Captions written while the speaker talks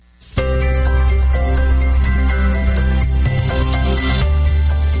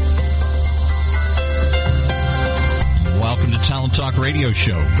radio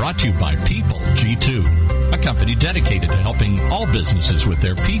show brought to you by People G2, a company dedicated to helping all businesses with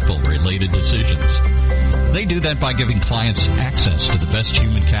their people-related decisions. They do that by giving clients access to the best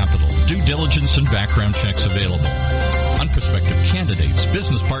human capital, due diligence, and background checks available on prospective candidates,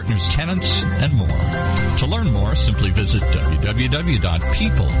 business partners, tenants, and more. To learn more, simply visit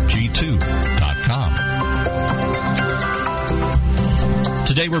www.peopleg2.com.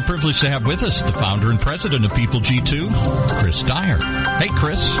 Today, we're privileged to have with us the founder and president of People G2, Chris Dyer. Hey,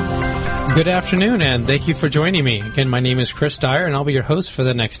 Chris. Good afternoon, and thank you for joining me. Again, my name is Chris Dyer, and I'll be your host for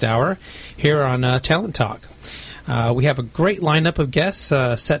the next hour here on Talent Talk. We have a great lineup of guests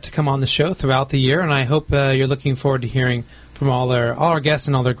set to come on the show throughout the year, and I hope you're looking forward to hearing from all our guests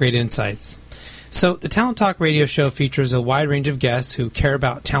and all their great insights. So the Talent Talk radio show features a wide range of guests who care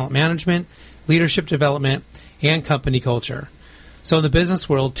about talent management, leadership development, and company culture. So in the business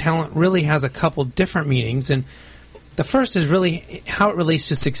world, talent really has a couple different meanings, and the first is really how it relates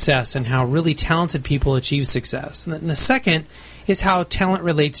to success and how really talented people achieve success. And the second is how talent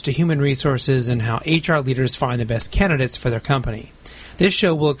relates to human resources and how HR leaders find the best candidates for their company. This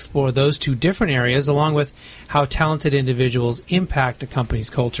show will explore those two different areas along with how talented individuals impact a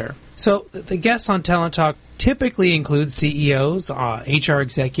company's culture. So the guests on Talent Talk typically include CEOs, HR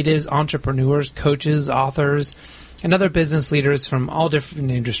executives, entrepreneurs, coaches, authors, and other business leaders from all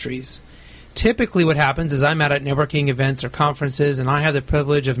different industries. Typically what happens is I'm out at networking events or conferences, and I have the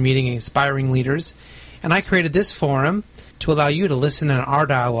privilege of meeting inspiring leaders. And I created this forum to allow you to listen to our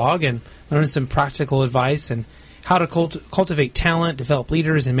dialogue and learn some practical advice and how to cultivate talent, develop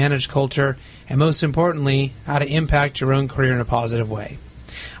leaders, and manage culture, and most importantly, how to impact your own career in a positive way.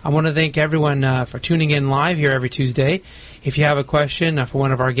 I want to thank everyone for tuning in live here every Tuesday. If you have a question for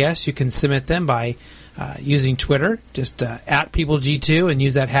one of our guests, you can submit them by using Twitter, just at PeopleG2, and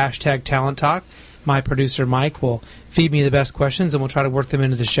use that hashtag Talent Talk. My producer, Mike, will feed me the best questions, and we'll try to work them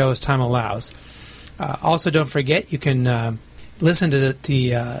into the show as time allows. Also, don't forget, you can listen to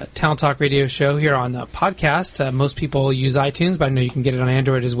the Talent Talk radio show here on the podcast. Most people use iTunes, but I know you can get it on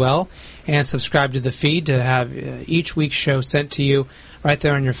Android as well. And subscribe to the feed to have each week's show sent to you right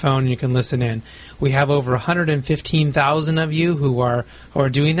there on your phone, and you can listen in. We have over 115,000 of you who are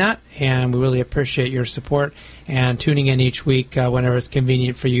doing that, and we really appreciate your support and tuning in each week whenever it's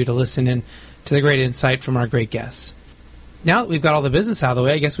convenient for you to listen in to the great insight from our great guests. Now that we've got all the business out of the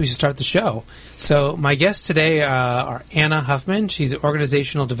way, I guess we should start the show. So my guests today are Anna Huffman. She's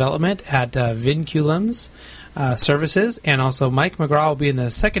organizational development at Vinculums Services, and also Mike McGraw will be in the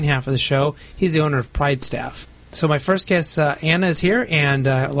second half of the show. He's the owner of Pridestaff. So my first guest, Anna, is here and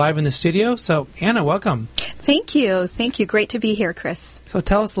live in the studio. So Anna, welcome. Thank you. Thank you. Great to be here, Chris. So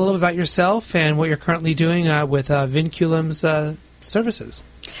tell us a little bit about yourself and what you're currently doing with Vinculums Services.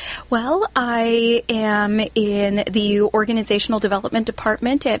 Well, I am in the organizational development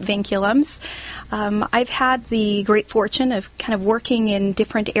department at Vinculums. I've had the great fortune of kind of working in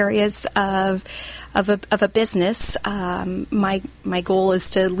different areas of a business. My goal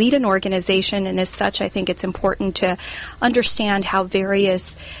is to lead an organization, and as such, I think it's important to understand how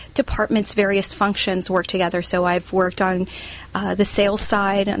various departments, various functions work together. So I've worked on the sales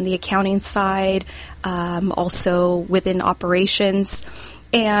side, on the accounting side, also within operations.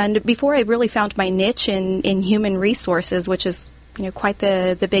 And before I really found my niche in human resources, which is quite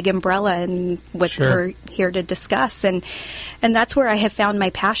the big umbrella and what Sure. we're here to discuss. And that's where I have found my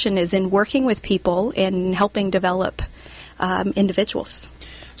passion is in working with people and helping develop individuals.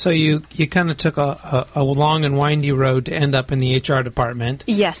 So you kind of took a long and windy road to end up in the HR department.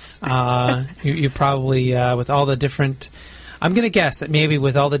 Yes. You probably, with all the different, I'm going to guess that maybe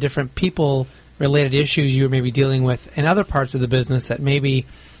with all the different people-related issues you were maybe dealing with in other parts of the business, that maybe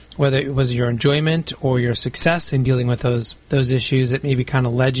whether it was your enjoyment or your success in dealing with those issues that maybe kind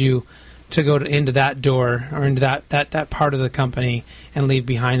of led you to go into that door or into that part of the company and leave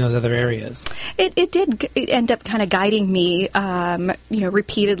behind those other areas. It did end up kind of guiding me,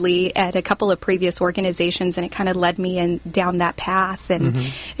 repeatedly at a couple of previous organizations, and it kind of led me down that path.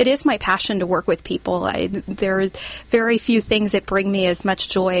 And It is my passion to work with people. There is very few things that bring me as much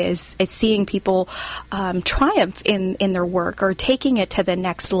joy as seeing people triumph in their work or taking it to the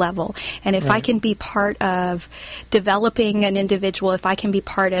next level. And if I can be part of developing an individual, if I can be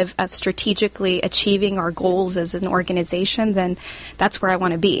part of strategically achieving our goals as an organization, then that's where I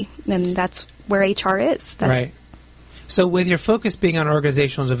want to be, and that's where HR is. Right. So with your focus being on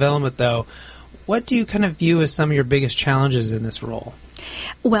organizational development, though, what do you kind of view as some of your biggest challenges in this role?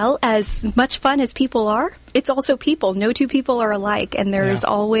 Well, as much fun as people are, it's also people. No two people are alike, and there's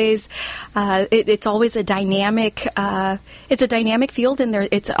always it's always a dynamic. It's a dynamic field, and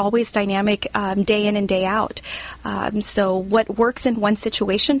it's always dynamic day in and day out. So what works in one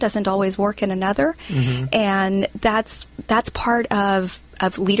situation doesn't always work in another, and that's part of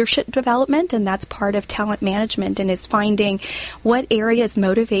leadership development, and that's part of talent management, and is finding what areas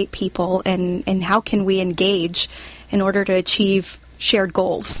motivate people and how can we engage in order to achieve shared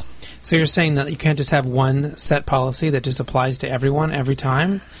goals. So you're saying that you can't just have one set policy that just applies to everyone every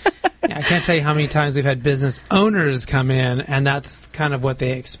time? I can't tell you how many times we've had business owners come in, and that's kind of what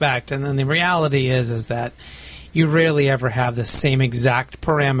they expect. And then the reality is that you rarely ever have the same exact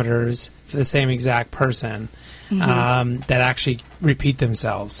parameters for the same exact person that actually repeat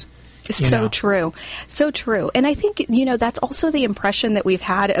themselves. So true. So true. And I think, that's also the impression that we've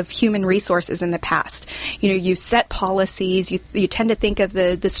had of human resources in the past. You set policies, you tend to think of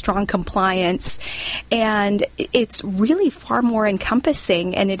the strong compliance, and it's really far more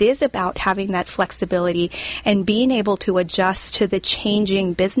encompassing, and it is about having that flexibility and being able to adjust to the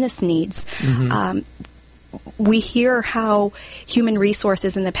changing business needs. We hear how human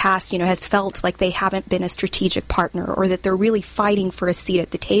resources in the past, has felt like they haven't been a strategic partner, or that they're really fighting for a seat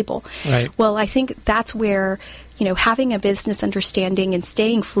at the table. Right. Well, I think that's where, having a business understanding and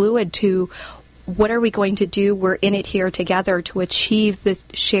staying fluid to what are we going to do, we're in it here together to achieve the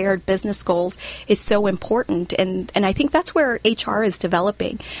shared business goals is so important. And I think that's where HR is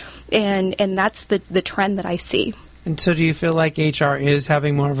developing. And that's the trend that I see. And so do you feel like HR is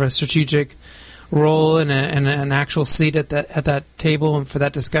having more of a strategic role and an actual seat at that table and for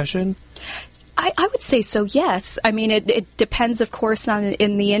that discussion? I would say so, yes. I mean, it depends, of course,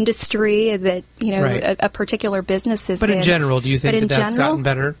 in the industry that, a particular business is in. But in general, do you think that's gotten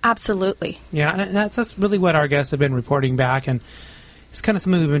better? Absolutely. Yeah, and that's really what our guests have been reporting back, and it's kind of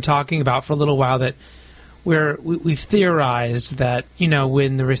something we've been talking about for a little while, that we've theorized that,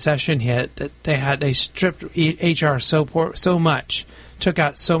 when the recession hit, that they stripped HR so much, took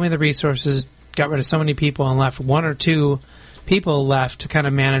out so many of the resources, got rid of so many people, and left one or two people left to kind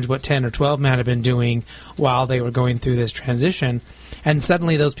of manage what 10 or 12 men had been doing while they were going through this transition. And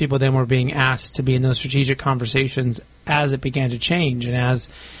suddenly those people then were being asked to be in those strategic conversations as it began to change and as,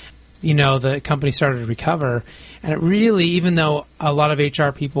 the company started to recover. And it really, even though a lot of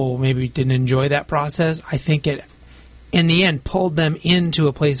HR people maybe didn't enjoy that process, I think it, in the end, pulled them into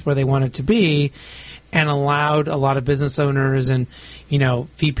a place where they wanted to be, and allowed a lot of business owners and,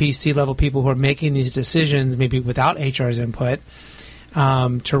 VP, C-level people who are making these decisions, maybe without HR's input,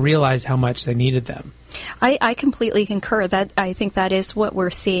 to realize how much they needed them. I completely concur. That I think that is what we're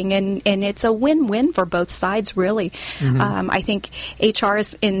seeing, and it's a win-win for both sides, really. I think HR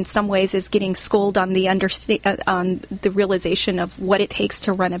in some ways is getting schooled on the realization of what it takes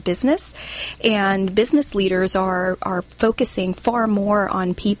to run a business, and business leaders are focusing far more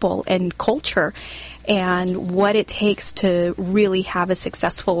on people and culture and what it takes to really have a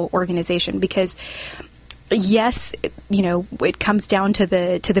successful organization. Because yes, it comes down to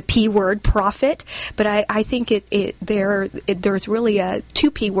the P word, profit, but I think there's really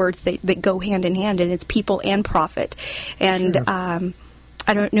two P words that go hand in hand, and it's people and profit. And sure.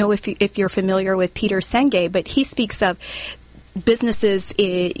 I don't know if you're familiar with Peter Senge, but he speaks of businesses,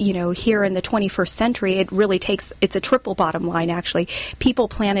 here in the 21st century, it's a triple bottom line, actually: people,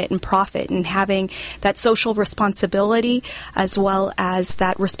 planet, and profit, and having that social responsibility as well as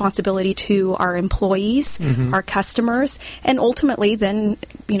that responsibility to our employees, our customers, and ultimately then,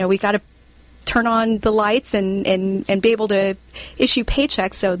 we got to turn on the lights and be able to issue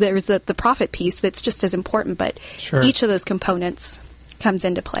paychecks. So there's the profit piece that's just as important, but sure, each of those components comes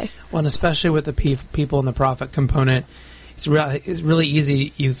into play. Well, and especially with the people and the profit component, it's really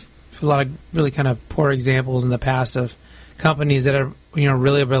easy. You've a lot of really kind of poor examples in the past of companies that have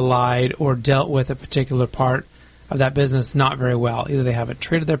really relied or dealt with a particular part of that business not very well. Either they haven't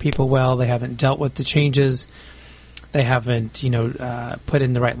treated their people well, they haven't dealt with the changes, they haven't put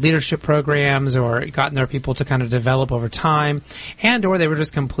in the right leadership programs or gotten their people to kind of develop over time, and or they were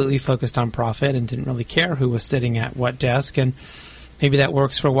just completely focused on profit and didn't really care who was sitting at what desk. And maybe that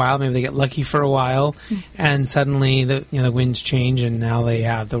works for a while. Maybe they get lucky for a while, and suddenly the winds change, and now they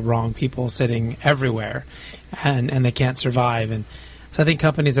have the wrong people sitting everywhere, and they can't survive. And so I think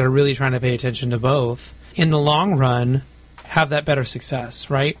companies that are really trying to pay attention to both, in the long run, have that better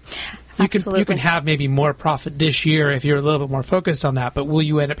success, right? You can have maybe more profit this year if you're a little bit more focused on that, but will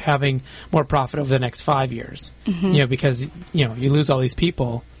you end up having more profit over the next 5 years? Because you lose all these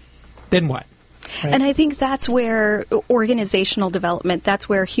people, then what? Right. And I think that's where organizational development, that's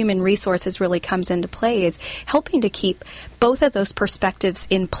where human resources really comes into play, is helping to keep both of those perspectives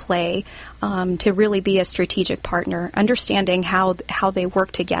in play, to really be a strategic partner, understanding how they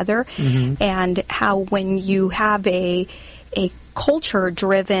work together, and how when you have a culture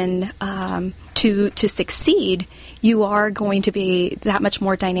driven to succeed, you are going to be that much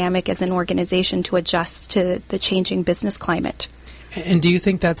more dynamic as an organization to adjust to the changing business climate. And do you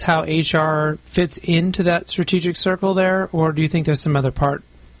think that's how HR fits into that strategic circle there, or do you think there's some other part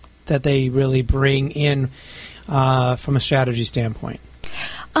that they really bring in from a strategy standpoint?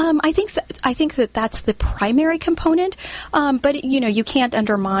 I think that that's the primary component, but you can't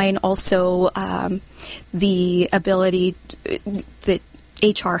undermine also the ability that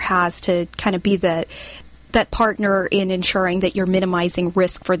HR has to kind of be that partner in ensuring that you're minimizing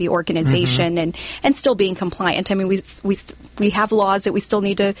risk for the organization and still being compliant. I mean, we have laws that we still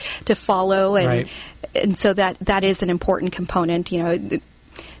need to follow, and Right. and so that is an important component.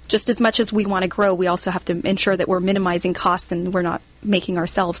 Just as much as we want to grow, we also have to ensure that we're minimizing costs and we're not making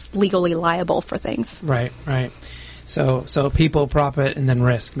ourselves legally liable for things. Right. So people, profit, and then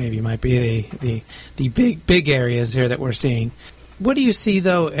risk maybe might be the big areas here that we're seeing. What do you see,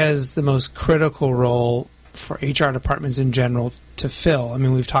 though, as the most critical role for HR departments in general to fill? I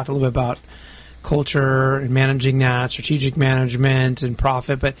mean, we've talked a little bit about culture and managing that, strategic management and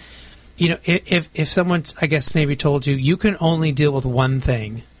profit, but if someone's, I guess, maybe told you can only deal with one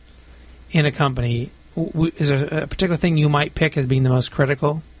thing in a company, is there a particular thing you might pick as being the most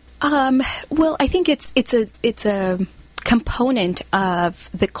critical? Well, I think it's a component of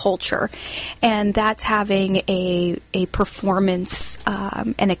the culture, and that's having a performance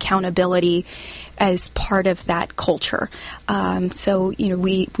and accountability as part of that culture. So,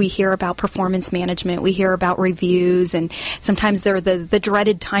 we hear about performance management, we hear about reviews, and sometimes they're the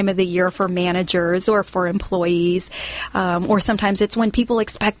dreaded time of the year for managers or for employees, or sometimes it's when people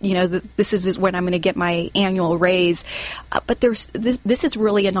expect, this is when I'm going to get my annual raise. But this is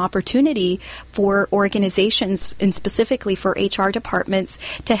really an opportunity for organizations, and specifically for HR departments,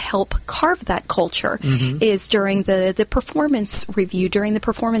 to help carve that culture, is during the performance review, during the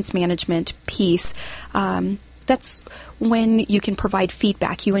performance management piece. That's when you can provide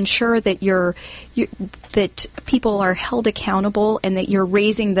feedback. You ensure that that people are held accountable, and that you're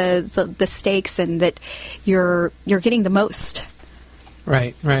raising the stakes, and that you're getting the most.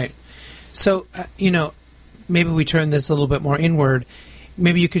 Right. So, maybe we turn this a little bit more inward.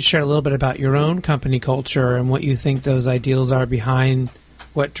 Maybe you could share a little bit about your own company culture and what you think those ideals are behind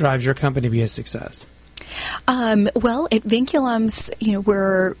what drives your company to be a success. Well, at Vinculums,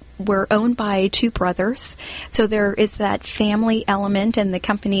 we're owned by two brothers, so there is that family element, and the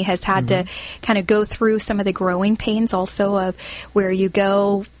company has had to kind of go through some of the growing pains also of where you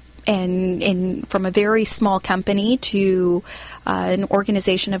go and from a very small company to an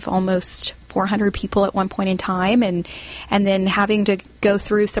organization of almost 400 people at one point in time, and then having to go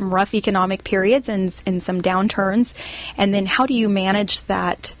through some rough economic periods and some downturns, and then how do you manage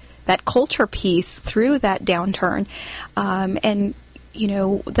that culture piece through that downturn, and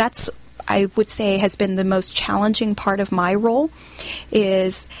that's, I would say, has been the most challenging part of my role,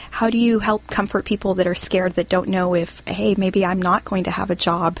 is how do you help comfort people that are scared, that don't know if, hey, maybe I'm not going to have a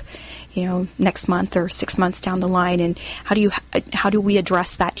job, next month or 6 months down the line, and how do we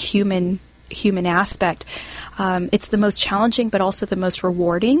address that human aspect? It's the most challenging, but also the most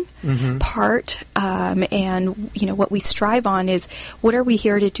rewarding part. And what we strive on is, what are we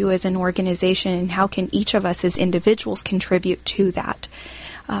here to do as an organization, and how can each of us as individuals contribute to that?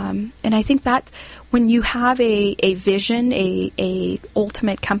 And I think that when you have a vision, a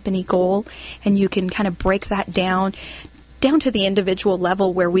ultimate company goal, and you can kind of break that down to the individual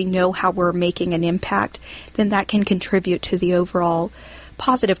level where we know how we're making an impact, then that can contribute to the overall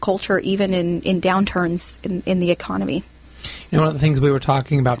positive culture, even in downturns in the economy. One of the things we were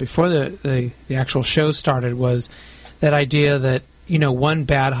talking about before the actual show started was that idea that, one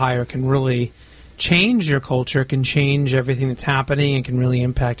bad hire can really change your culture, can change everything that's happening, and can really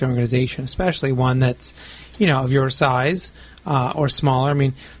impact an organization, especially one that's, of your size or smaller. I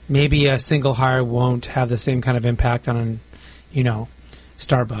mean, maybe a single hire won't have the same kind of impact on,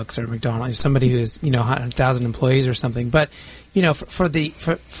 Starbucks or McDonald's, somebody who is, 100,000 employees or something. But,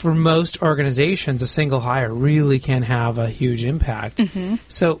 for most organizations, a single hire really can have a huge impact.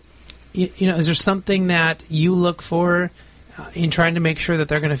 So, is there something that you look for in trying to make sure that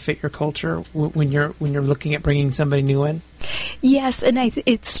they're going to fit your culture when you're looking at bringing somebody new in? Yes, and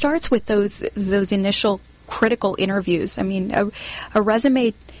it starts with those initial critical interviews. I mean, a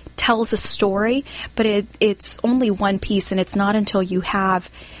resume tells a story, but it's only one piece, and it's not until you have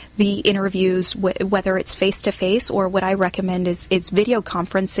the interviews, whether it's face-to-face or what I recommend is video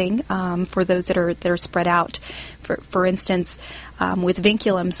conferencing for those that are spread out. For instance, with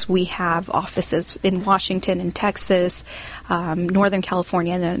Vinculums, we have offices in Washington and Texas, Northern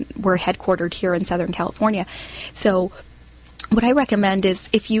California, and then we're headquartered here in Southern California. So what I recommend is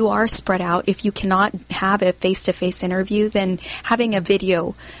if you are spread out, if you cannot have a face-to-face interview, then having a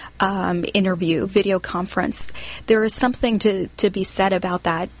video interview, video conference. There is something to be said about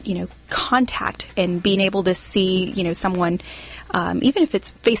that, contact and being able to see, someone, even if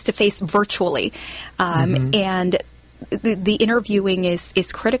it's face-to-face virtually. And the interviewing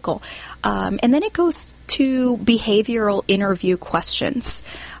is critical. And then it goes to behavioral interview questions.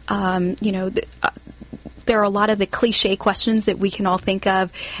 There are a lot of the cliche questions that we can all think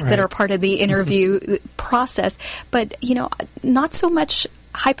of that are part of the interview process, but, not so much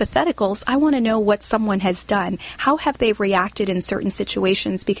hypotheticals. I want to know what someone has done. How have they reacted in certain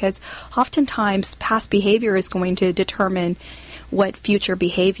situations? Because oftentimes past behavior is going to determine what future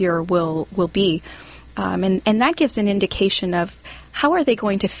behavior will be. And that gives an indication of how are they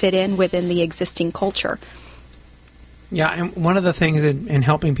going to fit in within the existing culture. Yeah, and one of the things in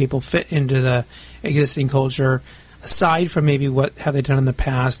helping people fit into the existing culture, aside from maybe what have they done in the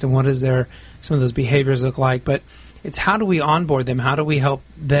past and what is some of those behaviors look like, but it's how do we onboard them? How do we help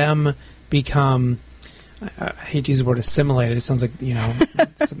them become, I hate to use the word assimilated. It sounds like,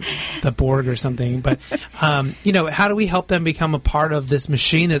 the Borg or something. But, how do we help them become a part of this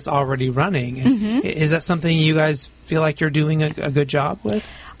machine that's already running? And is that something you guys feel like you're doing a good job with?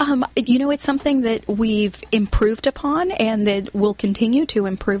 It's something that we've improved upon and that we'll continue to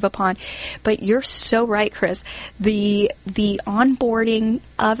improve upon. But you're so right, Chris. The onboarding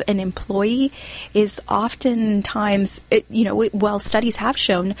of an employee is oftentimes, studies have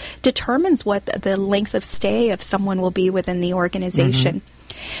shown, determines what the length of stay of someone will be within the organization.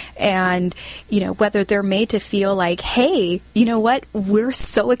 And, whether they're made to feel like, hey, you know what, we're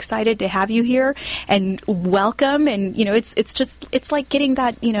so excited to have you here and welcome. And, it's like getting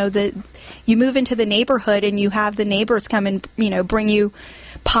that, you move into the neighborhood and you have the neighbors come and, bring you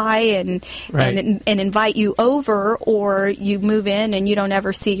pie and invite you over, or you move in and you don't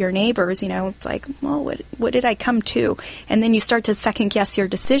ever see your neighbors. It's like, well, what did I come to? And then you start to second guess your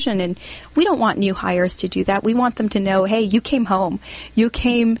decision, and we don't want new hires to do that. We want them to know, hey, you came home. You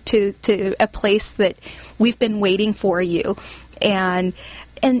came to a place that we've been waiting for you, and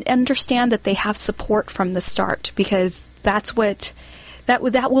understand that they have support from the start, because that's what that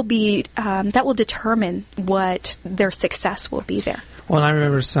will determine what their success will be there. Well, I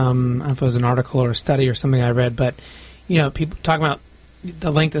remember I don't know if it was an article or a study or something I read, but, people talking about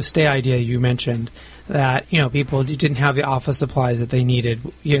the length of stay idea you mentioned, that, people didn't have the office supplies that they needed,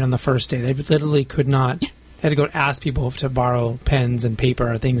 on the first day. They literally could not, they had to go ask people to borrow pens and paper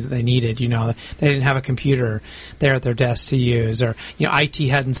or things that they needed, They didn't have a computer there at their desk to use, or, IT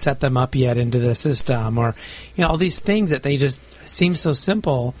hadn't set them up yet into the system, or, all these things that they just seem so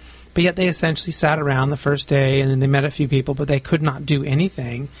simple. But yet they essentially sat around the first day and then they met a few people, but they could not do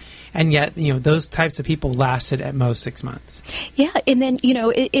anything. And yet, those types of people lasted at most 6 months. Yeah, and then,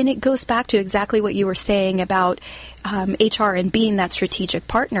 and it goes back to exactly what you were saying about HR and being that strategic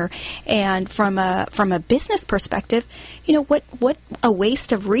partner. And from a business perspective, what a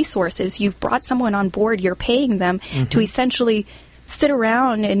waste of resources. You've brought someone on board, you're paying them to essentially sit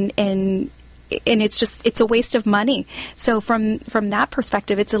around and it's a waste of money. So from that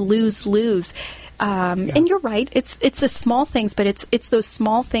perspective, it's a lose-lose. And you're right. It's the small things, but it's those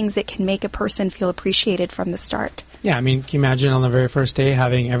small things that can make a person feel appreciated from the start. Yeah, I mean, can you imagine on the very first day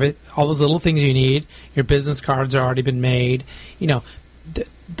having all those little things you need? Your business cards are already been made.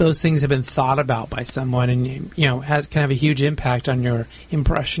 Those things have been thought about by someone, and can have a huge impact on your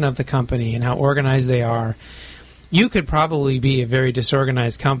impression of the company and how organized they are. You could probably be a very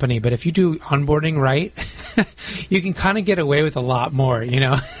disorganized company, but if you do onboarding right, you can kind of get away with a lot more, in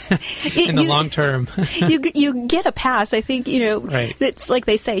the long term. you get a pass. I think, right. It's like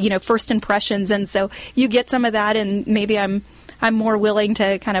they say, first impressions. And so you get some of that, and maybe I'm more willing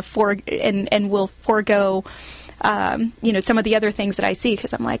to kind of will forego, some of the other things that I see,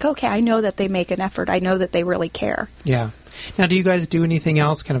 because I'm like, okay, I know that they make an effort. I know that they really care. Yeah. Now, do you guys do anything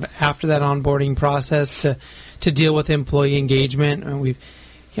else kind of after that onboarding process to deal with employee engagement? We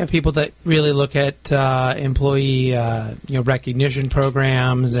have people that really look at employee recognition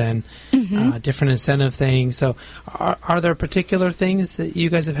programs and different incentive things. So are there particular things that you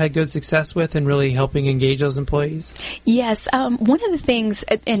guys have had good success with in really helping engage those employees? Yes. One of the things,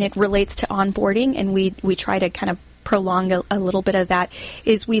 and it relates to onboarding, and we try to kind of prolong a little bit of that,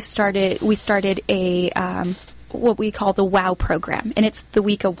 is we started a what we call the WOW program, and it's the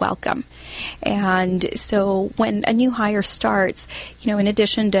week of welcome. And so when a new hire starts, in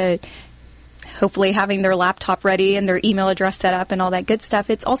addition to hopefully having their laptop ready and their email address set up and all that good stuff,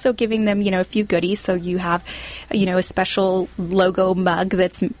 it's also giving them, a few goodies. So you have, a special logo mug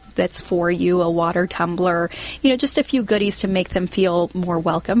that's for you, a water tumbler, just a few goodies to make them feel more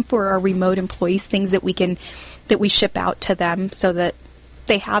welcome. For our remote employees, things that we ship out to them so that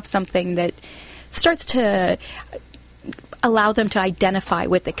they have something that starts to allow them to identify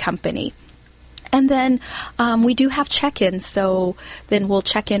with the company. And then we do have check-ins, so then we'll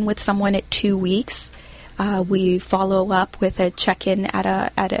check in with someone at 2 weeks. We follow up with a check-in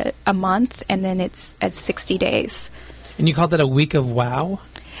at a month, and then it's at 60 days. And you called that a week of WOW?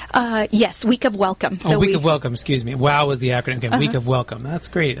 Yes, week of welcome. So week of welcome, excuse me. WOW was the acronym. Okay, week of welcome. That's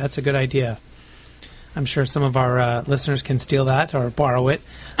great. That's a good idea. I'm sure some of our listeners can steal that or borrow it.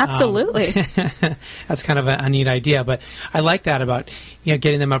 Absolutely. That's kind of a neat idea. But I like that about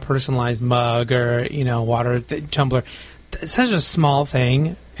getting them a personalized mug or water tumbler. It's such a small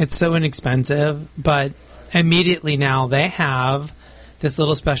thing. It's so inexpensive, but immediately now they have this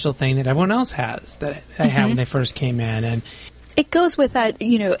little special thing that everyone else has that they had when they first came in, and it goes with that,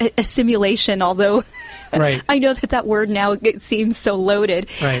 a simulation, although right. I know that word now it seems so loaded,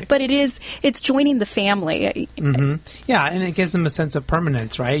 right. But it's joining the family. Mm-hmm. Yeah, and it gives them a sense of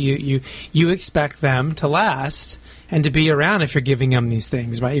permanence, right? You expect them to last and to be around if you're giving them these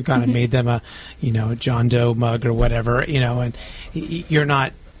things, right? You've kind of made them a John Doe mug or whatever, and you're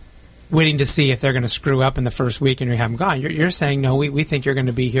not waiting to see if they're going to screw up in the first week and you have them gone. You're saying, no, we think you're going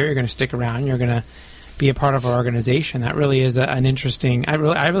to be here, you're going to stick around, you're going to be a part of our organization. That really is an interesting. I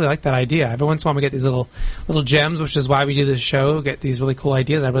really like that idea. Every once in a while we get these little gems, which is why we do this show. Get these really cool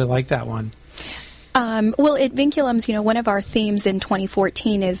ideas. I really like that one. Well, at Vinculums, one of our themes in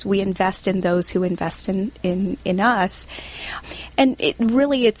 2014 is we invest in those who invest in us, and it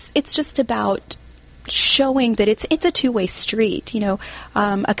really it's just about showing that it's a two-way street.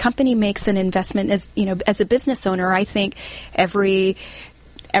 A company makes an investment as a business owner. I think every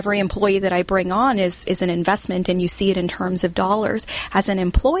employee that I bring on is an investment, and you see it in terms of dollars. As an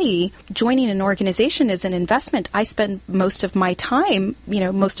employee, joining an organization is an investment. I spend most of my time,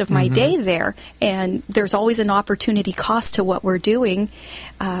 most of my day there, and there's always an opportunity cost to what we're doing.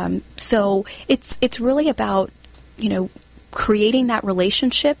 So it's really about, creating that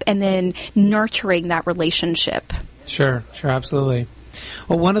relationship and then nurturing that relationship. Sure, absolutely.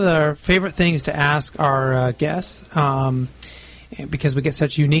 Well, one of the favorite things to ask our guests, because we get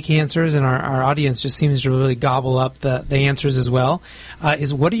such unique answers and our audience just seems to really gobble up the answers as well,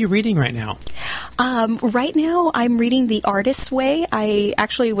 is what are you reading right now? Right now I'm reading The Artist's Way. I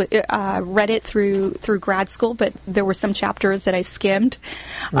actually read it through grad school, but there were some chapters that I skimmed.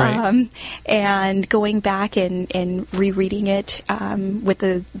 Right. And going back and rereading it with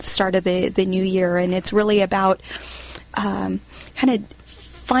the start of the new year. And it's really about kind of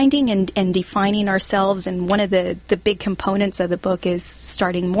finding and defining ourselves, and one of the big components of the book is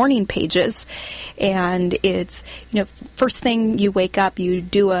starting morning pages. And it's, first thing you wake up, you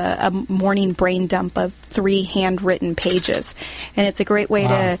do a morning brain dump of 3 handwritten pages. And it's a great way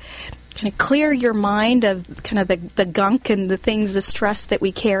to kind of clear your mind of kind of the gunk and the things, the stress that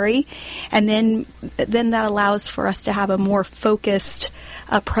we carry. And then that allows for us to have a more focused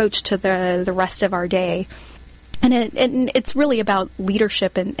approach to the rest of our day. And it's really about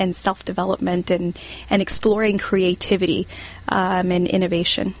leadership and self-development and exploring creativity and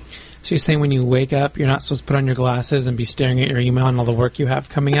innovation. So you're saying when you wake up, you're not supposed to put on your glasses and be staring at your email and all the work you have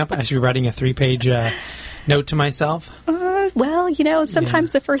coming up as you're writing a 3-page note to myself? Well,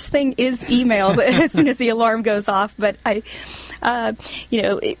 sometimes the first thing is email as soon as the alarm goes off. But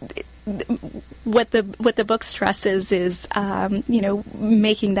what the book stresses is,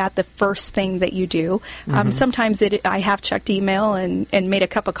 making that the first thing that you do. Sometimes I have checked email and made a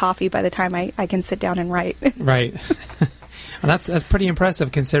cup of coffee by the time I can sit down and write. Right. Well, that's pretty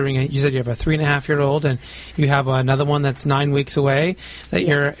impressive considering you said you have a 3.5-year-old and you have another one that's 9 weeks away. That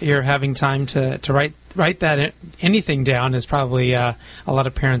yes. you're having time to write that anything down is probably a lot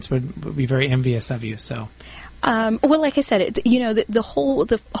of parents would be very envious of you. So. Well, like I said, the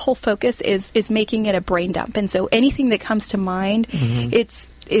whole focus is making it a brain dump, and so anything that comes to mind,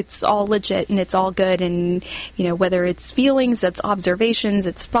 it's all legit and it's all good, and whether it's feelings, it's observations,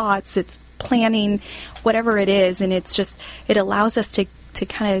 it's thoughts, it's planning, whatever it is, and it allows us to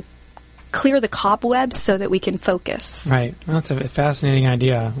kind of clear the cobwebs so that we can focus. Right. Well, that's a fascinating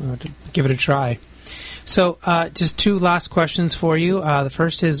idea. I'll give it a try. So, just 2 last questions for you. The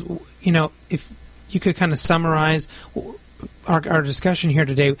first is, if you could kind of summarize our discussion here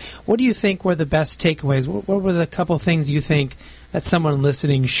today, what do you think were the best takeaways? What were the couple things you think that someone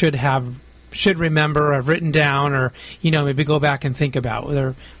listening should remember or have written down, or maybe go back and think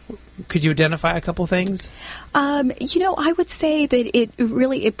about? Could you identify a couple things? I would say that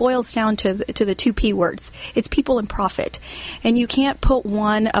it boils down to the two P words. It's people and profit, and you can't put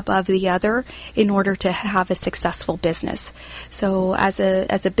one above the other in order to have a successful business. So, as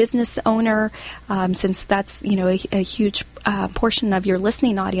a business owner, since that's a huge portion of your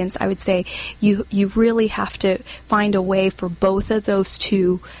listening audience, I would say you really have to find a way for both of those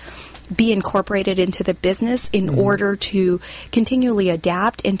to be incorporated into the business in order to continually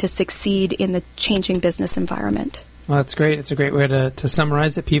adapt and to succeed in the changing business environment. Well, that's great. It's a great way to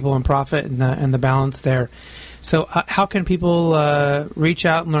summarize it, people and profit, and the balance there. So how can people reach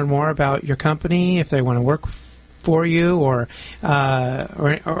out and learn more about your company if they want to work for you or hire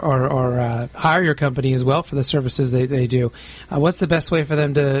your company as well for the services they do? What's the best way for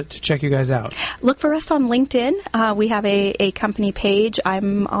them to check you guys out? Look for us on LinkedIn. We have a company page.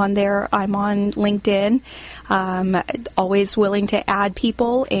 I'm on there. I'm on LinkedIn. Always willing to add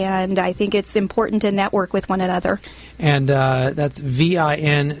people, and I think it's important to network with one another. And that's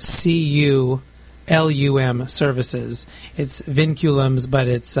Vinculum Services. It's Vinculums, but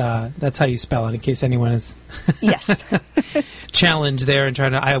it's that's how you spell it, in case anyone is yes challenged there and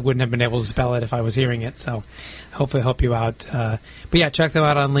trying to. I wouldn't have been able to spell it if I was hearing it, so hopefully help you out. But yeah, check them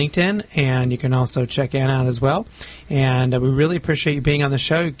out on LinkedIn, and you can also check Anna out as well. And we really appreciate you being on the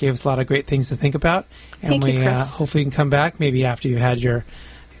show. You gave us a lot of great things to think about, and Thank you, Chris. Hopefully you can come back maybe after you've had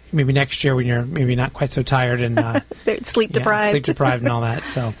maybe next year when you're maybe not quite so tired and sleep deprived and all that.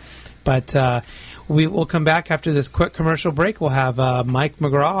 So, but. We will come back after this quick commercial break. We'll have Mike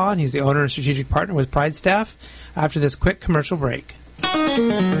McGraw on. He's the owner and strategic partner with Pridestaff. After this quick commercial break.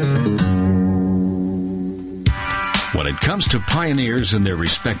 When it comes to pioneers in their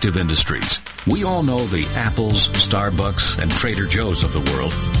respective industries, we all know the Apples, Starbucks, and Trader Joe's of the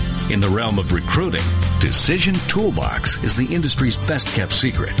world. In the realm of recruiting, Decision Toolbox is the industry's best-kept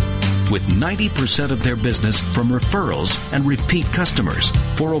secret. With 90% of their business from referrals and repeat customers.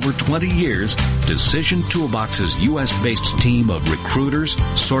 For over 20 years, Decision Toolbox's U.S.-based team of recruiters,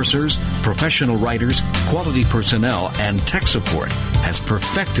 sourcers, professional writers, quality personnel, and tech support has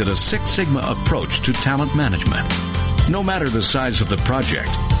perfected a Six Sigma approach to talent management. No matter the size of the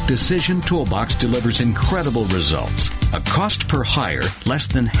project, Decision Toolbox delivers incredible results. A cost per hire less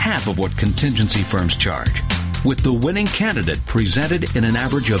than half of what contingency firms charge, with the winning candidate presented in an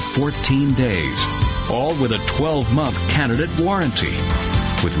average of 14 days, all with a 12-month candidate warranty.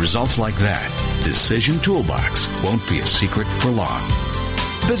 With results like that, Decision Toolbox won't be a secret for long.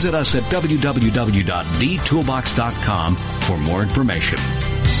 Visit us at www.dtoolbox.com for more information.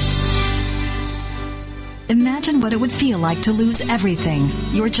 Imagine what it would feel like to lose everything.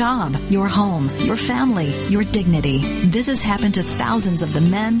 Your job, your home, your family, your dignity. This has happened to thousands of the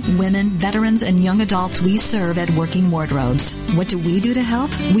men, women, veterans, and young adults we serve at Working Wardrobes. What do we do to help?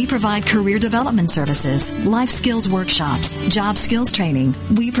 We provide career development services, life skills workshops, job skills training.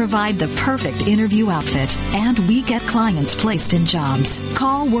 We provide the perfect interview outfit, and we get clients placed in jobs.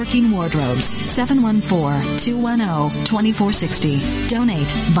 Call Working Wardrobes, 714-210-2460.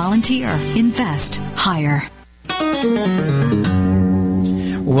 Donate, volunteer, invest, hire.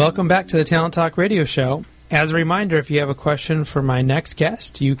 Welcome back to the Talent Talk Radio Show. As a reminder, if you have a question for my next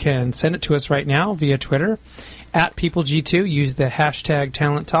guest, you can send it to us right now via Twitter at PeopleG2. Use the hashtag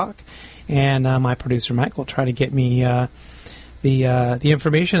Talent Talk, and my producer Mike will try to get me the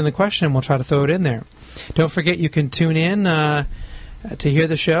information and the question, and we'll try to throw it in there. Don't forget, you can tune in to hear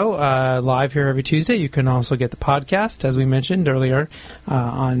the show live here every Tuesday. You can also get the podcast, as we mentioned earlier,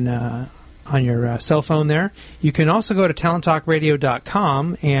 on your cell phone there. You can also go to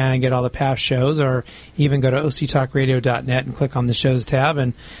talenttalkradio.com and get all the past shows, or even go to octalkradio.net and click on the shows tab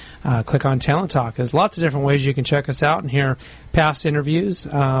and click on Talent Talk. There's lots of different ways you can check us out and hear past interviews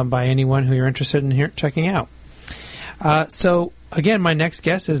by anyone who you're interested in checking out. So, again, my next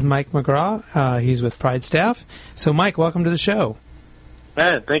guest is Mike McGraw. He's with Pridestaff. So, Mike, welcome to the show.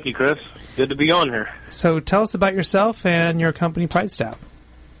 Hey, thank you, Chris. Good to be on here. So, tell us about yourself and your company, Pridestaff.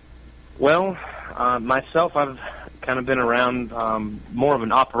 Well, myself, I've kind of been around more of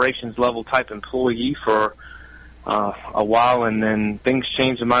an operations-level type employee for a while, and then things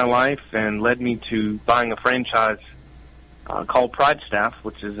changed in my life and led me to buying a franchise called Pridestaff,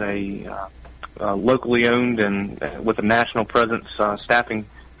 which is a locally owned and with a national presence staffing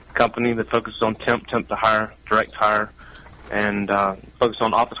company that focuses on temp to hire, direct hire, and focuses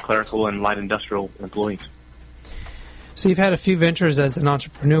on office clerical and light industrial employees. So you've had a few ventures as an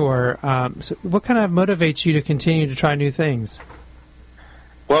entrepreneur. So what kind of motivates you to continue to try new things?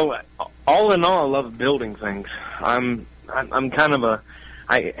 Well, all in all, I love building things. I'm kind of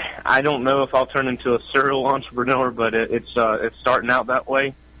I don't know if I'll turn into a serial entrepreneur, but it's starting out that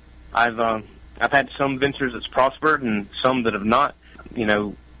way. I've had some ventures that's prospered and some that have not. You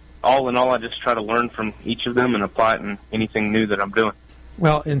know, all in all, I just try to learn from each of them and apply it in anything new that I'm doing.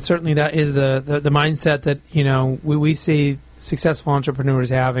 Well, and certainly that is the mindset that, you know, we see successful entrepreneurs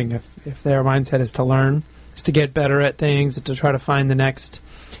having. If their mindset is to learn, is to get better at things, to try to find the next,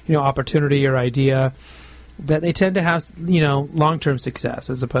 you know, opportunity or idea, that they tend to have, you know, long-term success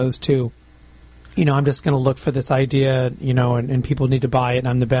as opposed to, you know, I'm just going to look for this idea, you know, and people need to buy it and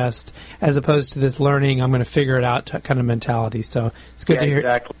I'm the best, as opposed to this learning, I'm going to figure it out kind of mentality. So it's good to hear.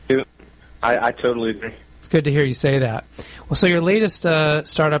 Exactly. I totally agree. It's good to hear you say that. Well, so your latest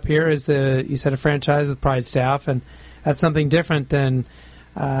startup here is, you said, a franchise with Pridestaff, and that's something different than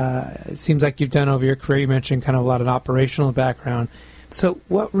it seems like you've done over your career. You mentioned kind of a lot of operational background. So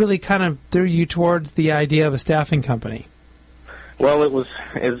what really kind of threw you towards the idea of a staffing company? Well, it was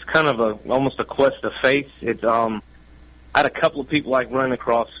kind of almost a quest of faith. I had a couple of people I ran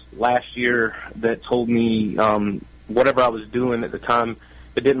across last year that told me whatever I was doing at the time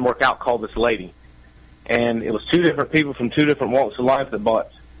that didn't work out, called this lady. And it was two different people from two different walks of life that bought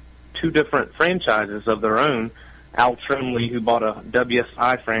two different franchises of their own. Al Trimley, who bought a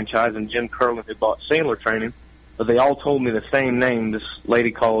WSI franchise, and Jim Curlin, who bought sailor training. But they all told me the same name, this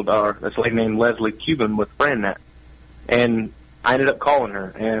lady named Leslie Cuban with BrandNet. And I ended up calling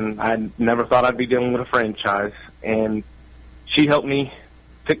her, and I never thought I'd be dealing with a franchise. And she helped me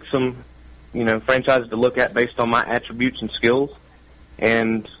pick some, you know, franchises to look at based on my attributes and skills.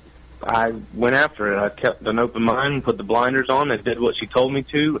 And I went after it. I kept an open mind, put the blinders on, and did what she told me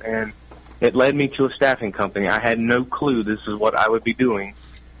to, and it led me to a staffing company. I had no clue this is what I would be doing,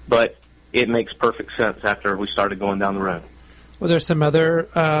 but it makes perfect sense after we started going down the road. Were there some other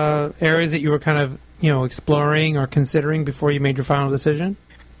areas that you were kind of, you know, exploring or considering before you made your final decision?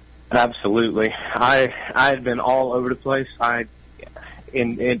 Absolutely. I had been all over the place. At the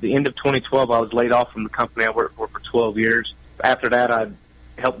end of 2012, I was laid off from the company I worked for 12 years. After that, I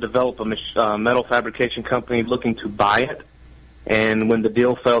helped develop a metal fabrication company looking to buy it. And when the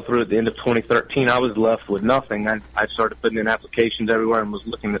deal fell through at the end of 2013, I was left with nothing. I started putting in applications everywhere and was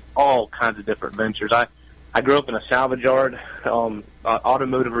looking at all kinds of different ventures. I grew up in a salvage yard,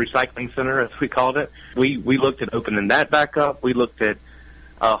 automotive recycling center, as we called it. We looked at opening that back up. We looked at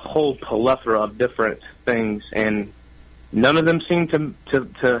a whole plethora of different things, and none of them seemed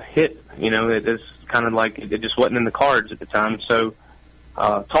to hit. You know, it's kind of like it just wasn't in the cards at the time. So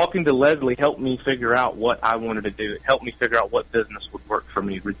talking to Leslie helped me figure out what I wanted to do. It helped me figure out what business would work for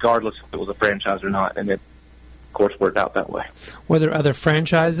me, regardless if it was a franchise or not, and it, of course, worked out that way. Were there other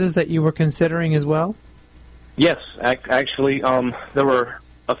franchises that you were considering as well? Yes, actually, there were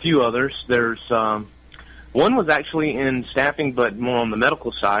a few others. There's one was actually in staffing, but more on the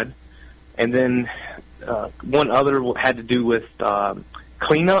medical side, and then one other had to do with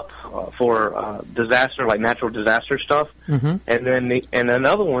cleanup for disaster, like natural disaster stuff, and then and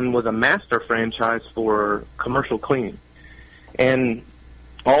another one was a master franchise for commercial cleaning, and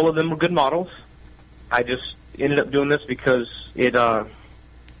all of them were good models. I just ended up doing this because it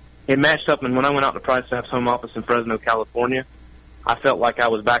matched up, and when I went out to Pridestaff's home office in Fresno, California, I felt like I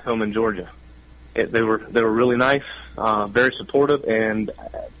was back home in Georgia. They were really nice, very supportive, and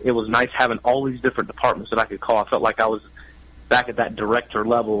it was nice having all these different departments that I could call. I felt like I was back at that director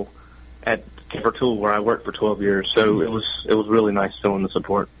level at Kemper Tool where I worked for 12 years. So it was really nice feeling the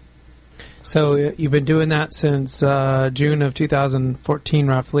support. So you've been doing that since June of 2014,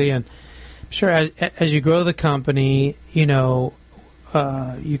 roughly, and I'm sure as you grow the company, you know,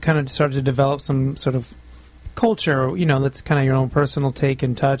 you kind of start to develop some sort of culture, you know, that's kind of your own personal take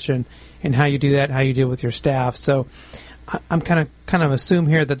and touch, and how you do that, how you deal with your staff. So I'm kind of assume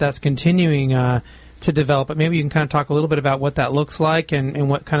here that that's continuing to develop, but maybe you can kind of talk a little bit about what that looks like and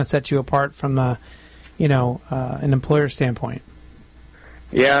what kind of sets you apart from an employer standpoint.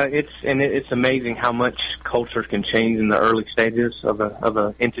 Yeah, it's amazing how much culture can change in the early stages of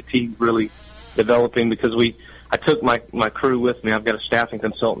a entity really developing, because I took my crew with me. I've got a staffing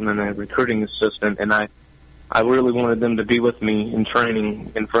consultant and a recruiting assistant, and I really wanted them to be with me in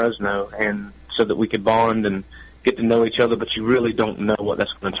training in Fresno, and so that we could bond and get to know each other, but you really don't know what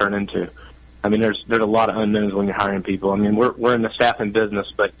that's going to turn into. I mean, there's a lot of unknowns when you're hiring people. I mean, we're in the staffing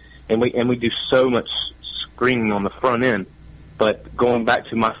business, and we do so much screening on the front end. But going back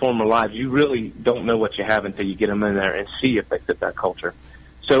to my former lives, you really don't know what you have until you get them in there and see if they fit that culture.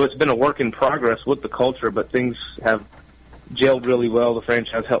 So it's been a work in progress with the culture, but things have gelled really well. The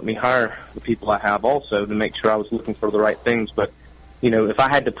franchise helped me hire the people I have also to make sure I was looking for the right things. But, if I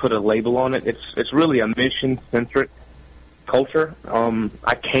had to put a label on it, it's really a mission-centric culture.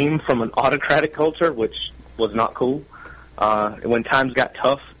 I came from an autocratic culture, which was not cool. When times got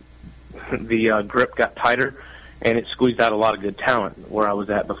tough, the grip got tighter, and it squeezed out a lot of good talent where I was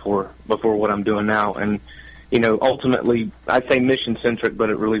at before what I'm doing now. And, ultimately, I say mission-centric, but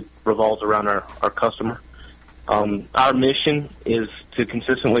it really revolves around our customer. Our mission is to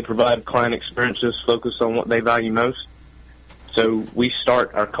consistently provide client experiences focused on what they value most. So we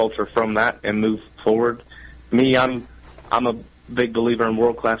start our culture from that and move forward. Me, I'm a big believer in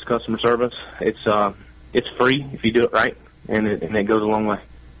world-class customer service. It's free if you do it right, and it goes a long way.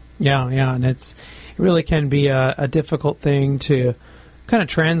 Yeah, and it really can be a difficult thing to kind of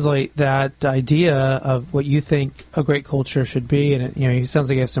translate that idea of what you think a great culture should be. And it sounds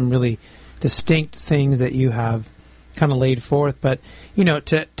like you have some really distinct things that you have kind of laid forth. But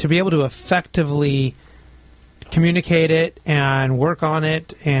to be able to effectively communicate it and work on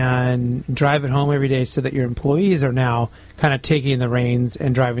it and drive it home every day so that your employees are now kind of taking the reins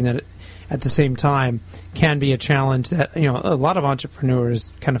and driving it at the same time can be a challenge that a lot of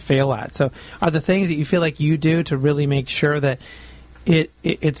entrepreneurs kind of fail at. So are the things that you feel like you do to really make sure that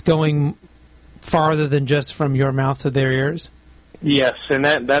it's going farther than just from your mouth to their ears? Yes, and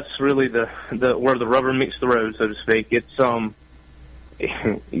that's really the where the rubber meets the road, so to speak. It's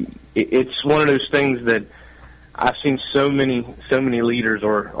it's one of those things that I've seen so many leaders,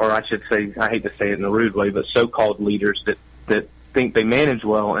 or I should say, I hate to say it in a rude way, but so-called leaders that think they manage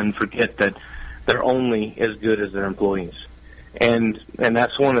well and forget that they're only as good as their employees. And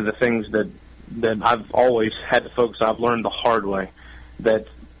that's one of the things that I've always had to focus on. I've learned the hard way that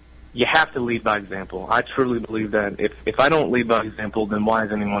you have to lead by example. I truly believe that if I don't lead by example, then why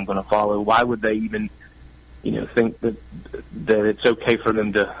is anyone going to follow? Why would they even, think that it's okay for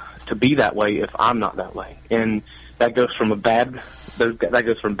them to be that way if I'm not that way? And that goes from bad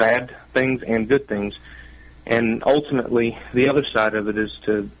things and good things. And ultimately, the other side of it is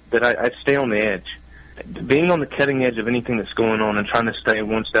that I stay on the edge. Being on the cutting edge of anything that's going on and trying to stay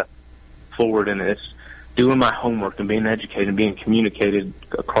one step forward, and it's doing my homework and being educated and being communicated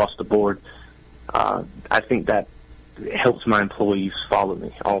across the board. I think that helps my employees follow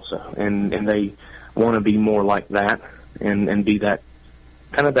me also, and they want to be more like that and be that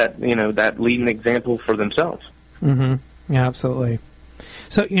kind of that leading example for themselves. Mm-hmm. Yeah, absolutely.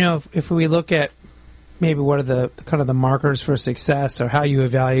 So if we look at maybe what are the kind of the markers for success, or how you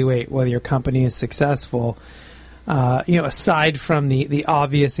evaluate whether your company is successful, aside from the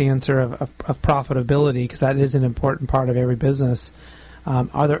obvious answer of profitability, because that is an important part of every business,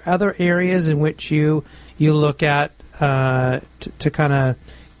 are there other areas in which you look at to kind of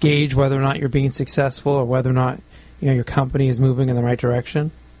gauge whether or not you're being successful, or whether or not your company is moving in the right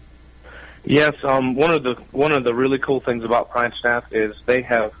direction? Yes, one of the really cool things about Pridestaff is they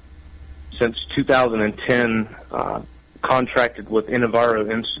have, since 2010, contracted with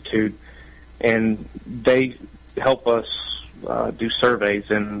Innovaro Institute, and they help us do surveys,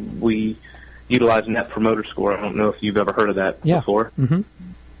 and we utilize Net Promoter Score. I don't know if you've ever heard of that before.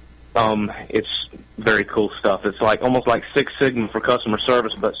 Mm-hmm. It's very cool stuff. It's almost like Six Sigma for customer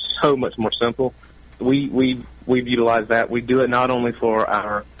service, but so much more simple. We've utilized that. We do it not only for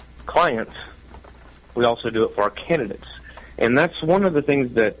our clients, we also do it for our candidates. And that's one of the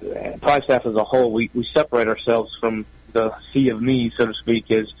things that Pridestaff as a whole, we separate ourselves from the sea of me, so to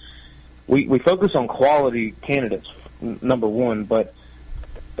speak, is we focus on quality candidates, number one, but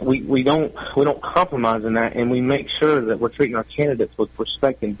we don't compromise in that, and we make sure that we're treating our candidates with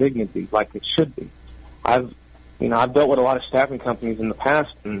respect and dignity like it should be. I've dealt with a lot of staffing companies in the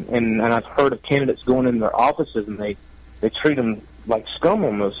past, and I've heard of candidates going in their offices and they treat them like scum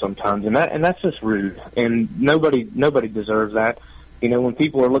almost sometimes, and that's just rude. And nobody deserves that. When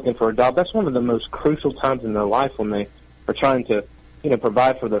people are looking for a job, that's one of the most crucial times in their life when they are trying to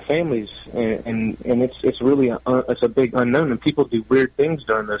provide for their families, and it's really it's a big unknown, and people do weird things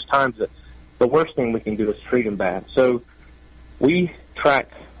during those times that the worst thing we can do is treat them bad. So we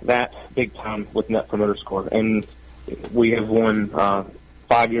track that big time with Net Promoter Score, and we have won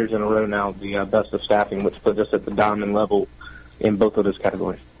 5 years in a row now the Best of Staffing, which puts us at the diamond level in both of those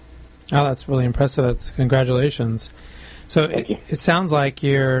categories. Oh, that's really impressive. That's congratulations. So it sounds like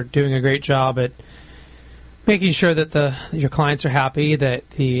you're doing a great job at making sure that your clients are happy, that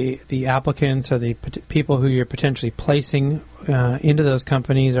the applicants or the people who you're potentially placing into those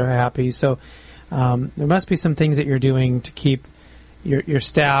companies are happy. So there must be some things that you're doing to keep your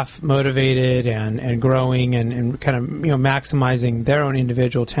staff motivated and growing and kind of maximizing their own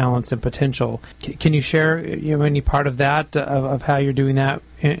individual talents and potential. Can you share any part of that of how you're doing that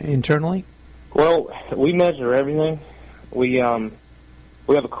internally? Well, we measure everything. We have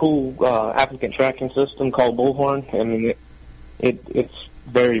a cool applicant tracking system called Bullhorn. I mean, it's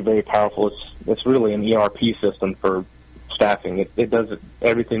very, very powerful. It's really an ERP system for staffing. It does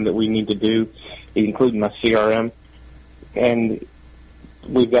everything that we need to do, including my CRM. And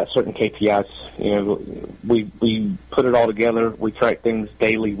we've got certain KPIs. We put it all together. We track things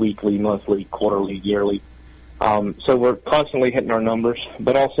daily, weekly, monthly, quarterly, yearly. So we're constantly hitting our numbers,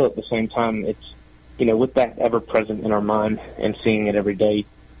 but also at the same time, it's, with that ever present in our mind and seeing it every day,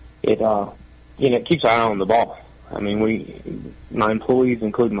 it keeps our eye on the ball. I mean, my employees,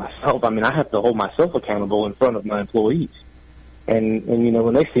 including myself, I have to hold myself accountable in front of my employees. And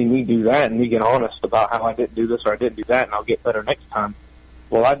when they see me do that and me get honest about how I didn't do this or I didn't do that and I'll get better next time,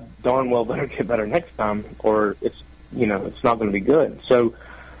 well, I darn well better get better next time or it's not going to be good. So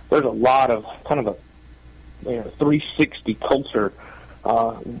there's a lot of kind of a 360 culture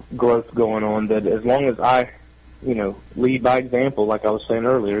growth going on that as long as I, lead by example, like I was saying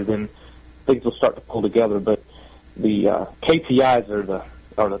earlier, then things will start to pull together. But the KPIs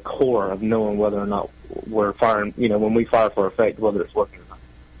are the core of knowing whether or not we're firing, when we fire for effect, whether it's working or not.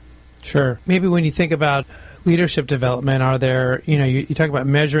 Sure. Maybe when you think about leadership development, are there, you talk about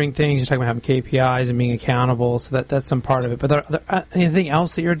measuring things, you talk about having KPIs and being accountable, so that's some part of it. But are there anything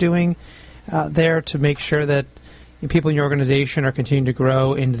else that you're doing there to make sure that people in your organization are continuing to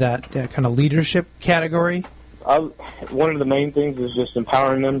grow into that kind of leadership category? One of the main things is just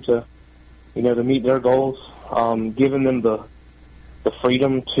empowering them to meet their goals, giving them the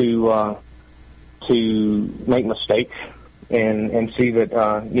freedom to make mistakes and see that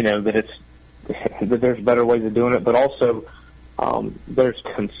that it's that there's better ways of doing it, but also there's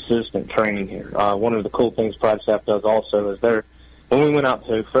consistent training here. One of the cool things Pridestaff does also is when we went out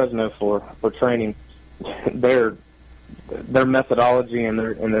to Fresno for training, their methodology and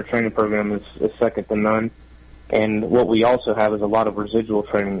their training program is second to none. And what we also have is a lot of residual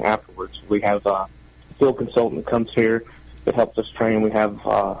training afterwards. We have a field consultant that comes here that helps us train. We have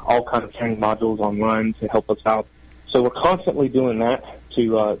all kinds of training modules online to help us out. So we're constantly doing that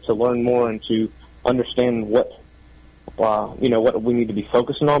to learn more and to understand what we need to be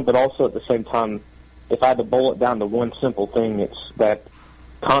focusing on. But also at the same time, if I had to boil it down to one simple thing, it's that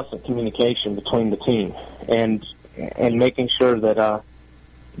constant communication between the team and making sure that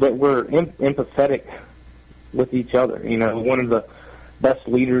we're empathetic with each other. One of the best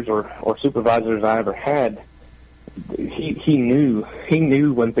leaders or supervisors I ever had, he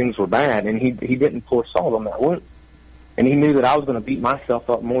knew when things were bad, and he didn't pour salt on that wound. And he knew that I was going to beat myself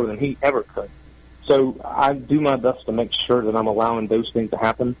up more than he ever could. So I do my best to make sure that I'm allowing those things to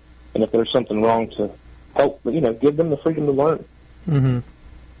happen, and if there's something wrong, to help, give them the freedom to learn. Mm-hmm.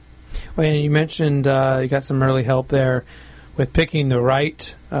 Well, and you mentioned you got some early help there with picking the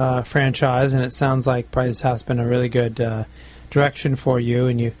right franchise, and it sounds like Pridestaff has been a really good direction for you.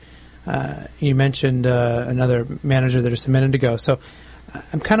 And you mentioned another manager there just a minute ago. So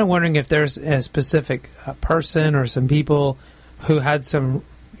I'm kind of wondering if there's a specific person or some people who had some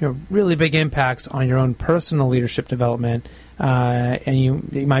really big impacts on your own personal leadership development, and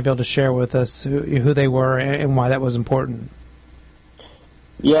you might be able to share with us who they were and why that was important.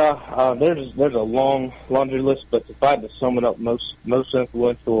 Yeah, there's a long laundry list, but if I had to sum it up, most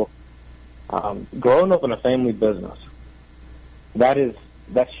influential, growing up in a family business,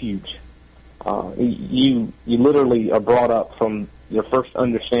 that's huge. You literally are brought up from your first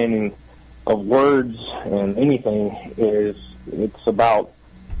understanding of words and anything it's about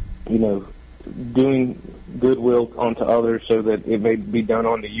doing goodwill onto others so that it may be done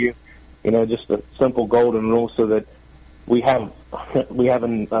onto you. Just a simple golden rule so that we have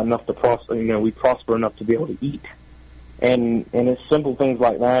enough to prosper. We prosper enough to be able to eat, and it's simple things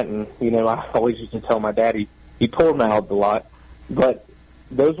like that. And I always used to tell my daddy he poor mouthed a lot, but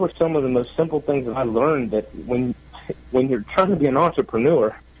those were some of the most simple things that I learned. That when you're trying to be an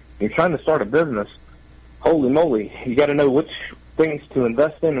entrepreneur, you're trying to start a business. Holy moly, you got to know which things to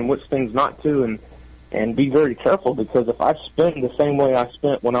invest in and which things not to, and be very careful, because if I spend the same way I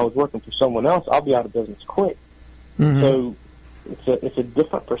spent when I was working for someone else, I'll be out of business quick. Mm-hmm. So it's a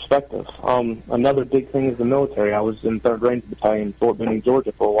different perspective. Another big thing is the military. I was in 3rd Ranger Battalion in Fort Benning,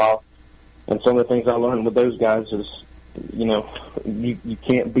 Georgia for a while, and some of the things I learned with those guys is, you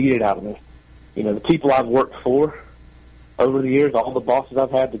can't beat it out of me. The people I've worked for over the years, all the bosses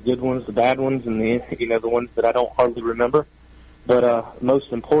I've had, the good ones, the bad ones, and the ones that I don't hardly remember. But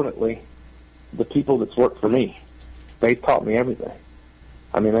most importantly, the people that's worked for me, they've taught me everything.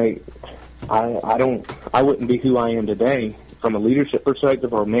 I mean, I wouldn't be who I am today from a leadership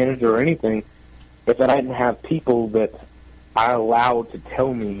perspective or a manager or anything if I didn't have people that I allowed to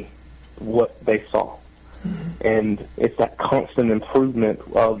tell me what they saw. And it's that constant improvement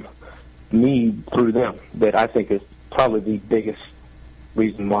of me through them that I think is probably the biggest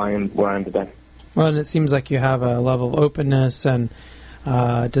reason why I'm where I am today. Well, and it seems like you have a level of openness and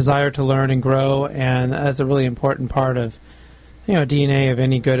desire to learn and grow, and that's a really important part of, DNA of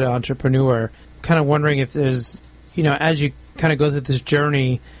any good entrepreneur. Kind of wondering if there's, as you kind of go through this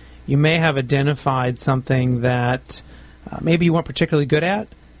journey, you may have identified something that maybe you weren't particularly good at,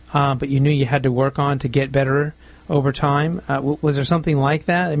 but you knew you had to work on to get better over time. Was there something like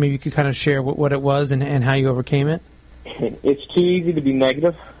that? Maybe you could kind of share what it was and how you overcame it? It's too easy to be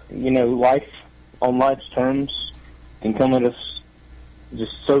negative. Life on life's terms can come at us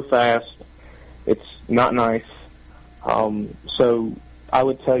just so fast. It's not nice. So I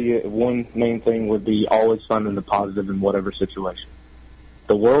would tell you one main thing would be always finding the positive in whatever situation.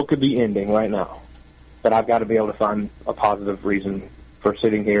 The world could be ending right now, but I've got to be able to find a positive reason for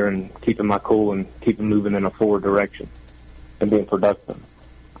sitting here and keeping my cool and keeping moving in a forward direction and being productive.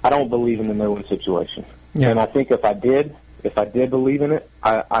 I don't believe in the no-win situation. Yeah. And I think if I did believe in it,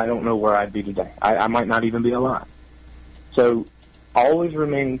 I don't know where I'd be today. I might not even be alive. So always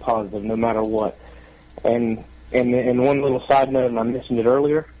remaining positive no matter what. And one little side note, and I mentioned it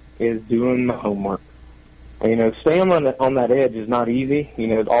earlier, is doing my homework. And, staying on that edge is not easy.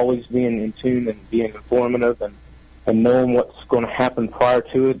 Always being in tune and being informative and knowing what's going to happen prior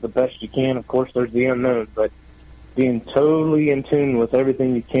to it the best you can. Of course, there's the unknown, but being totally in tune with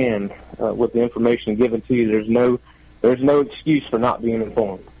everything you can with the information given to you. There's no excuse for not being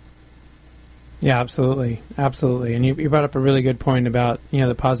informed. Yeah, absolutely. And you brought up a really good point about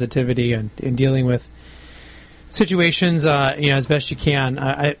the positivity and dealing with situations as best you can.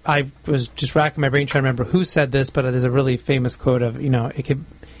 I was just racking my brain trying to remember who said this, but there's a really famous quote of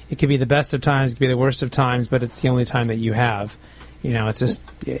it could be the best of times, it could be the worst of times, but it's the only time that you have. It's just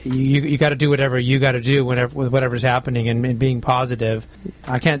you got to do whatever you got to do with whatever's happening and being positive.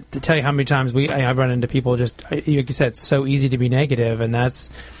 I can't tell you how many times I've run into people just, like you said, it's so easy to be negative, and that's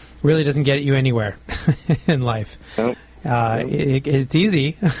really doesn't get you anywhere in life. Nope. It's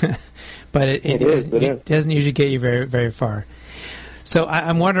easy, but it doesn't usually get you very, very far. So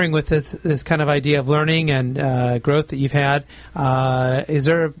I'm wondering, with this kind of idea of learning and growth that you've had, is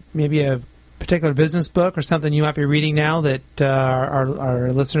there maybe a particular business book or something you might be reading now that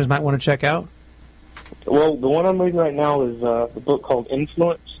our listeners might want to check out? Well, the one I'm reading right now is the book called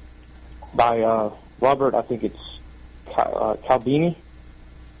Influence by Robert, I think it's Cialdini,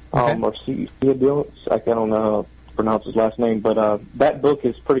 or Cialdini. I don't know how to pronounce his last name, but that book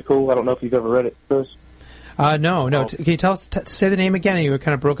is pretty cool. I don't know if you've ever read it, Chris. No. Can you tell us, say the name again? You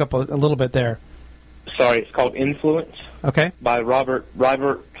kind of broke up a little bit there. Sorry, it's called Influence. Okay. By Robert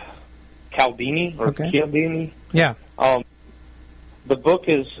Cialdini, or Cialdini. Yeah. The book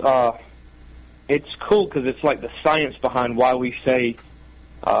is, it's cool because it's like the science behind why we say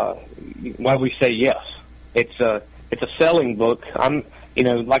yes. It's a selling book. I'm,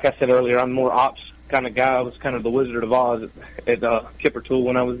 like I said earlier, I'm more ops kind of guy. I was kind of the Wizard of Oz at Kipper Tool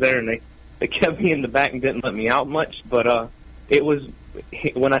when I was there, and they kept me in the back and didn't let me out much. But it was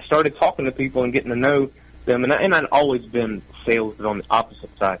when I started talking to people and getting to know them, and I'd always been sales, but on the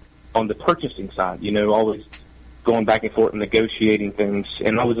opposite side, on the purchasing side, always going back and forth and negotiating things.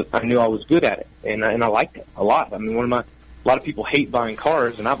 And I knew I was good at it, and I liked it a lot. I mean, a lot of people hate buying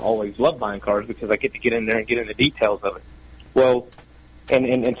cars, and I've always loved buying cars because I get to get in there and get in the details of it. Well,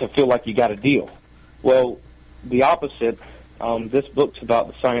 and to feel like you got a deal. Well, the opposite. This book's about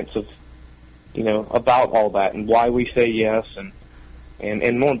the science of, about all that and why we say yes,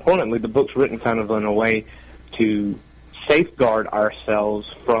 and more importantly, the book's written kind of in a way to safeguard ourselves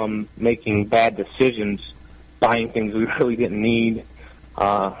from making bad decisions, buying things we really didn't need,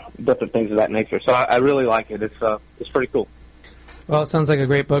 different things of that nature. So I really like it. It's pretty cool. Well, it sounds like a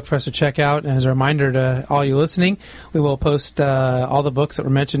great book for us to check out. And as a reminder to all you listening, we will post all the books that were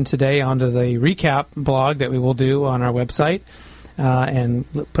mentioned today onto the recap blog that we will do on our website, and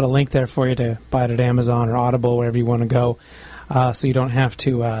put a link there for you to buy it at Amazon or Audible, wherever you want to go, so you don't have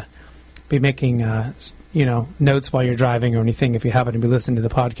to be making notes while you're driving or anything if you happen to be listening to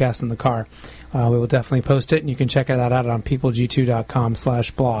the podcast in the car. We will definitely post it, and you can check that out on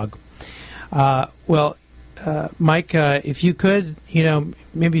peopleg2.com/blog. Mike, if you could,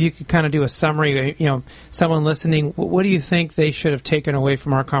 maybe you could kind of do a summary, someone listening, what do you think they should have taken away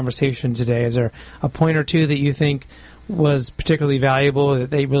from our conversation today? Is there a point or two that you think was particularly valuable that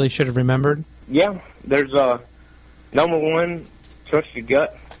they really should have remembered? Yeah, there's number one, trust your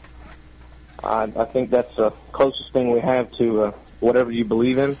gut. I think that's the closest thing we have to whatever you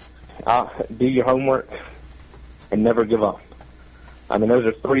believe in. Do your homework and never give up. I mean, those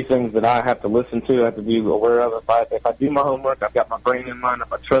are three things that I have to listen to, I have to be aware of. If I do my homework, I've got my brain in line.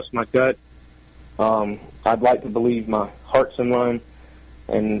 If I trust my gut, I'd like to believe my heart's in line.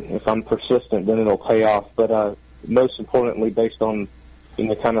 And if I'm persistent, then it'll pay off. But most importantly, based on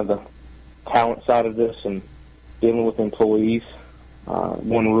kind of the talent side of this and dealing with employees,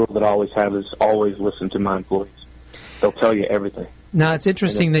 one rule that I always have is always listen to my employees. They'll tell you everything. Now, it's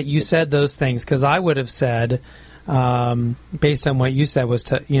interesting that you said those things, because I would have said, based on what you said, was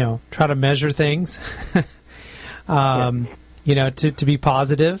to try to measure things, to be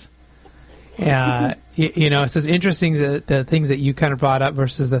positive. So it's interesting the things that you kind of brought up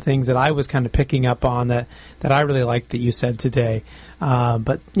versus the things that I was kind of picking up on that I really liked that you said today.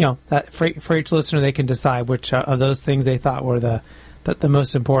 But that for each listener, they can decide which of those things they thought were the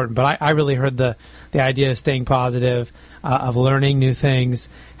most important. But I really heard the idea of staying positive, of learning new things,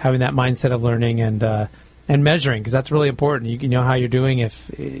 having that mindset of learning and measuring, because that's really important. You know how you're doing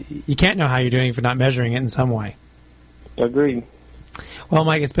you can't know how you're doing if you're not measuring it in some way. Agreed. Well,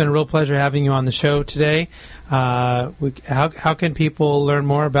 Mike, it's been a real pleasure having you on the show today. How can people learn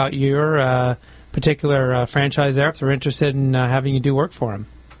more about your particular franchise there if they're interested in having you do work for them?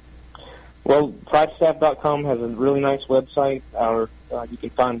 Well, Pridestaff.com has a really nice website. You can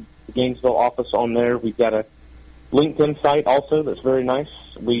find the Gainesville office on there. We've got a LinkedIn site also that's very nice.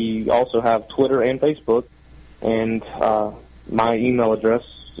 We also have Twitter and Facebook. And my email address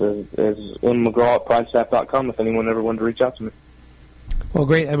is mmcgraw@pridestaff.com if anyone ever wanted to reach out to me. Well,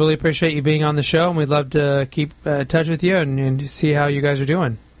 great. I really appreciate you being on the show, and we'd love to keep in touch with you and see how you guys are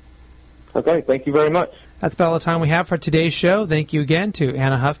doing. Okay, thank you very much. That's about all the time we have for today's show. Thank you again to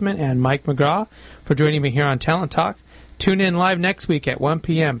Anna Huffman and Mike McGraw for joining me here on Talent Talk. Tune in live next week at 1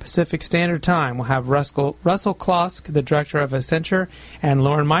 p.m. Pacific Standard Time. We'll have Russell Klosk, the director of Accenture, and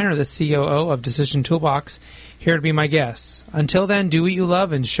Lauren Miner, the COO of Decision Toolbox, here to be my guests. Until then, do what you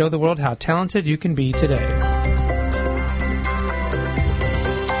love and show the world how talented you can be today.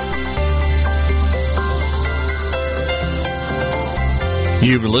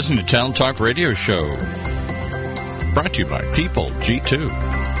 You've been listening to Talent Talk Radio Show, brought to you by People G2.